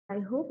I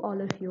hope all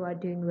of you are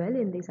doing well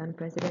in these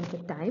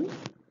unprecedented times.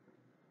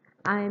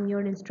 I am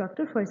your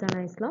instructor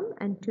Farzana Islam,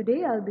 and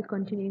today I'll be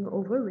continuing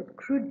over with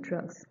crude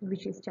drugs,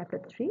 which is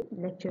chapter 3,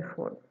 lecture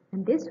 4.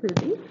 And this will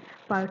be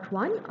part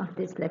 1 of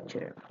this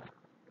lecture.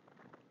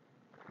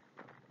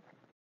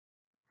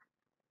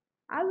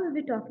 I will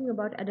be talking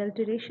about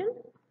adulteration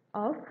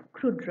of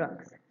crude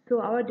drugs.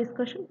 So our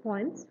discussion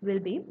points will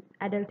be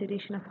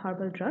adulteration of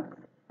herbal drugs,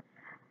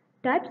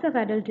 types of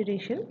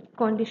adulteration,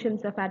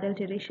 conditions of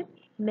adulteration,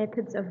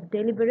 methods of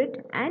deliberate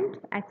and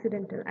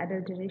accidental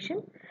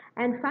adulteration,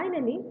 and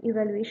finally,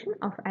 evaluation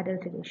of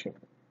adulteration.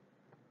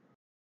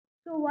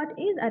 So what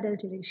is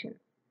adulteration?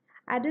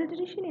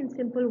 Adulteration in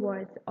simple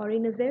words or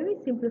in a very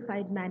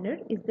simplified manner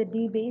is the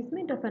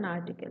debasement of an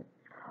article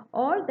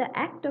or the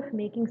act of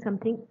making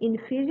something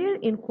inferior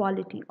in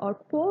quality or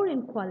poor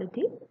in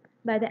quality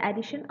by the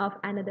addition of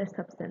another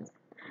substance.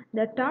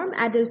 The term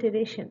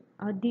adulteration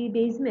or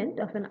debasement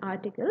of an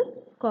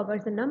article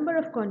covers a number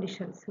of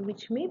conditions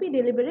which may be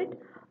deliberate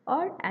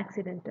or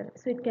accidental.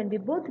 So it can be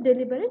both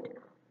deliberate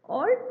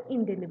or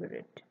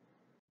indeliberate.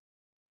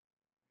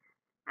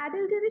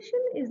 Adulteration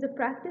is the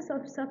practice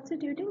of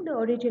substituting the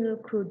original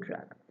crude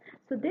drug.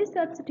 So this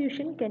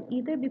substitution can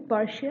either be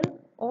partial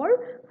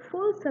or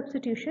full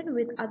substitution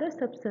with other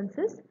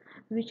substances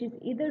which is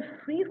either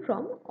free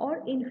from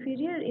or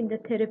inferior in the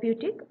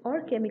therapeutic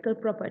or chemical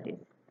properties.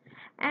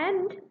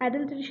 And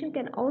adulteration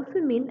can also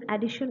mean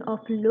addition of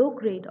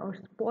low-grade or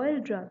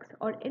spoiled drugs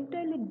or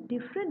entirely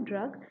different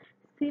drug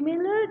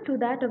similar to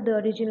that of the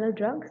original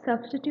drug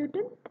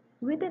substituted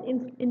with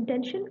an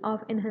intention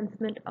of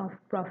enhancement of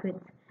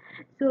profits.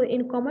 So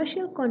in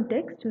commercial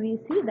context, we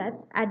see that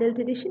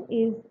adulteration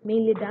is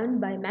mainly done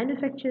by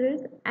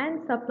manufacturers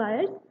and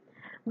suppliers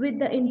with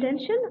the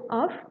intention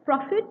of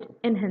profit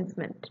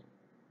enhancement.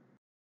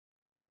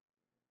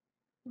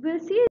 We'll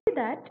see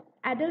that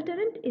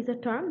adulterant is a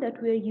term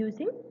that we are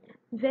using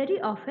very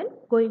often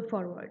going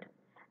forward.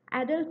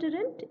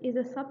 Adulterant is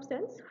a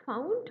substance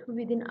found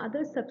within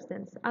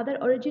other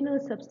original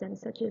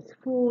substance such as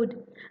food,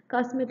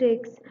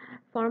 cosmetics,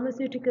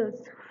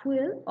 pharmaceuticals,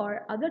 fuel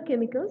or other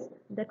chemicals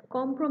that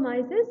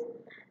compromises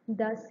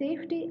the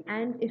safety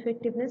and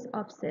effectiveness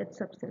of said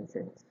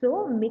substances.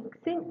 So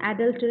mixing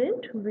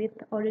adulterant with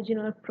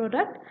original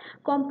product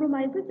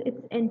compromises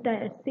its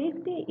entire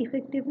safety,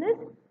 effectiveness,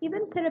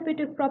 even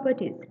therapeutic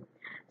properties.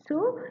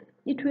 So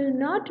it will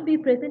not be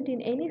present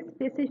in any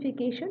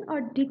specification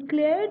or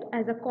declared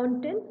as a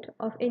content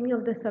of any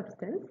of the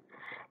substance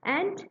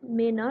and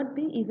may not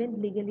be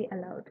even legally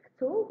allowed.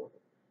 So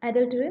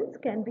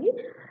adulterants can be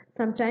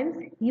sometimes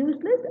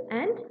useless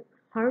and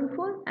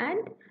harmful,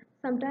 and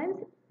sometimes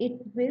it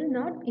will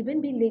not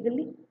even be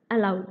legally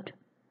allowed.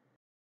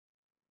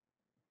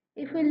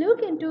 If we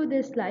look into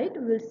this slide,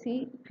 we'll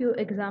see few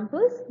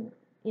examples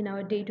in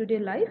our day-to-day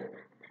life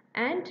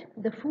and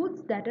the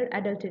foods that are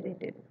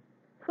adulterated.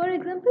 For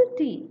example,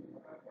 tea.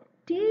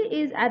 Tea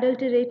is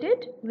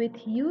adulterated with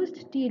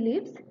used tea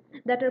leaves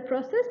that are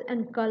processed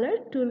and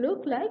colored to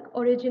look like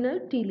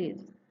original tea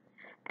leaves,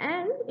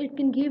 and it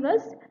can give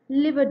us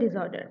liver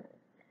disorder.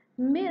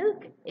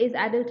 Milk is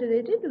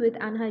adulterated with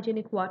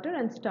unhygienic water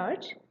and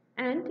starch,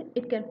 and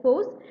it can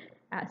pose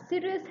a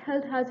serious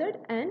health hazard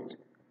and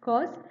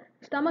cause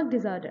stomach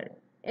disorder.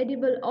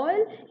 Edible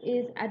oil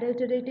is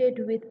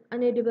adulterated with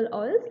unedible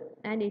oils,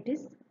 and it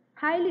is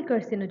highly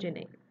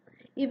carcinogenic.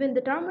 Even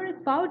the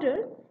turmeric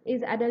powder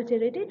is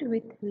adulterated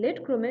with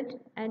lead chromate,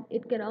 and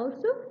it can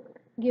also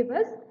give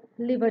us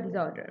liver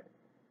disorder.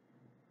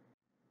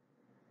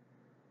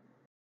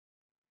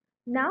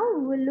 Now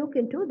we will look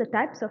into the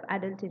types of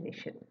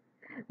adulteration.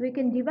 We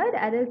can divide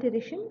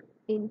adulteration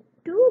in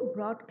two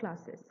broad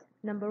classes.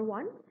 Number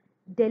one,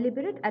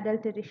 deliberate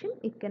adulteration.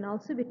 It can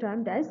also be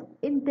termed as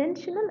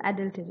intentional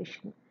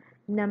adulteration.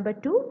 Number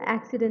two,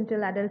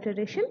 accidental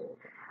adulteration,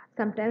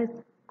 sometimes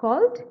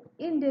called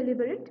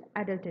indeliberate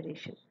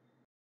adulteration.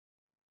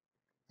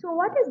 So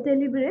what is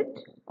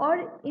deliberate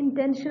or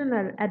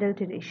intentional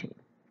adulteration?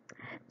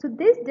 So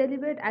these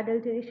deliberate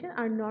adulteration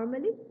are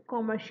normally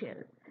commercial,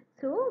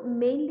 so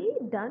mainly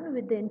done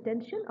with the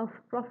intention of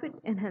profit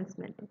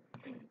enhancement.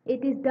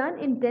 It is done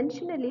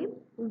intentionally,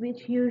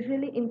 which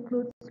usually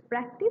includes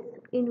practice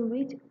in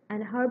which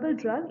an herbal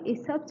drug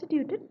is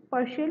substituted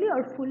partially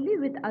or fully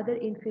with other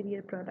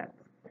inferior products.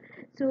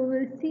 So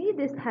we'll see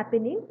this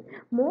happening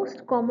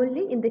most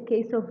commonly in the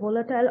case of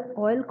volatile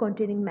oil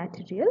containing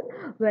material,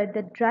 where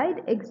the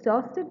dried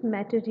exhausted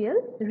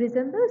material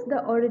resembles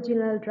the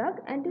original drug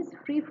and is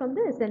free from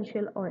the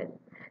essential oil.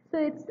 So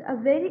it's a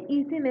very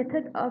easy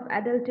method of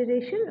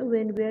adulteration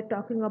when we are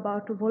talking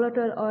about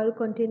volatile oil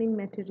containing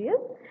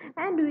material,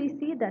 and we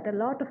see that a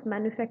lot of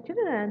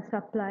manufacturers and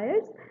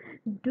suppliers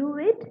do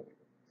it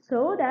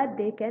so that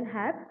they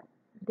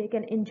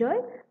can enjoy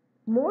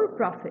more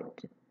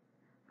profit.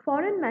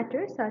 Foreign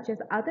matter such as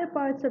other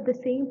parts of the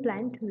same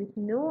plant with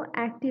no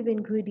active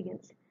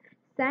ingredients,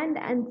 sand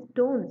and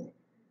stones,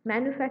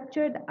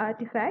 manufactured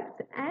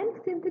artifacts, and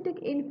synthetic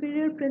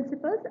inferior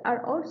principles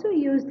are also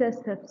used as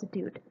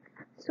substitute.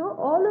 So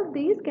all of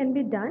these can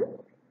be done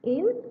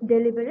in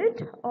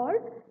deliberate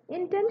or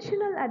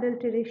intentional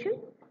adulteration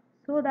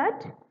so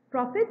that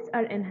profits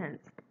are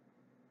enhanced.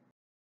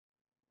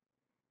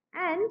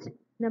 And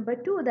number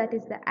two, that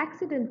is the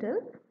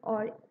accidental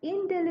or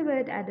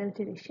indeliberate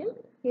adulteration,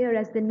 here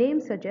as the name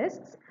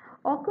suggests,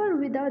 occur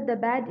without the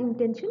bad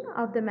intention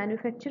of the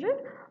manufacturer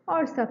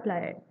or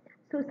supplier.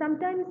 So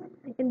sometimes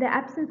in the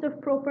absence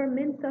of proper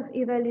means of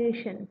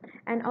evaluation,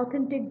 an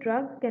authentic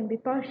drug can be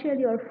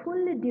partially or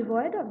fully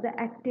devoid of the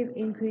active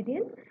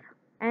ingredient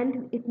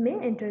and it may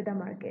enter the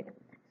market.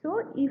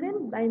 So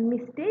even by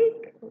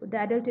mistake,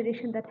 the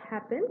adulteration that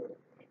happens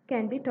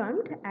can be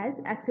termed as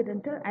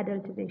accidental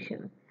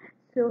adulteration.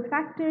 So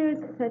factors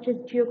such as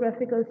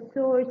geographical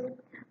source,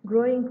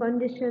 growing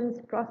conditions,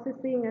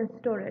 processing and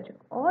storage,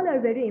 all are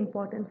very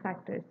important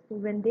factors.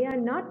 When they are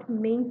not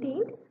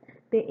maintained,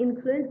 they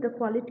influence the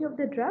quality of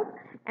the drug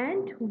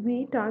and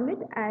we term it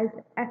as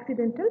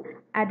accidental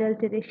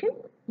adulteration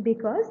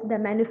because the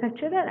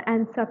manufacturer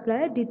and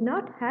supplier did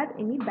not have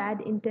any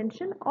bad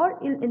intention or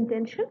ill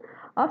intention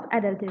of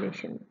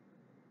adulteration.